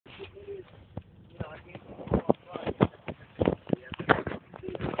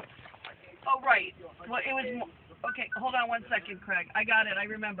Well, it was. Okay, hold on 1 second, Craig. I got it. I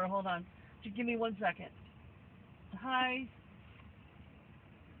remember. Hold on. Just give me 1 second. Hi.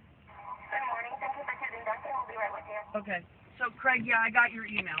 Good morning. Thank you for choosing Dunkin. We'll be right with you. Okay. So, Craig, yeah, I got your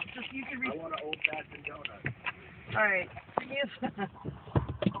email. Just you can I want an old-fashioned donut. All right.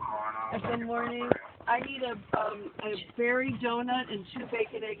 Good morning. I need a berry donut and 2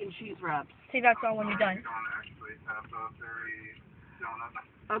 bacon, egg, and cheese wraps. See, that's all when you're done. We don't actually have a berry donut.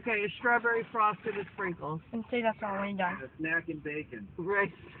 Okay, a strawberry frosted with sprinkles. And say that's all when you're done. And a snack and bacon.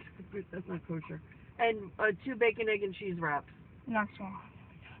 Right. That's not kosher. And 2 bacon, egg, and cheese wraps. Next one.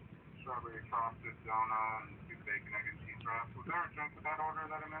 Strawberry frosted donut and 2 bacon, egg, and cheese wraps. Was there a drink with that order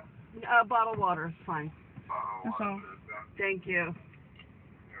that I missed? Bottled water. Fine. Bottle That's all. water. Thank you.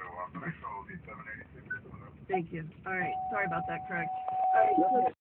 You're welcome. I told you 786. Thank you. All right. Sorry about that, Craig. All right. So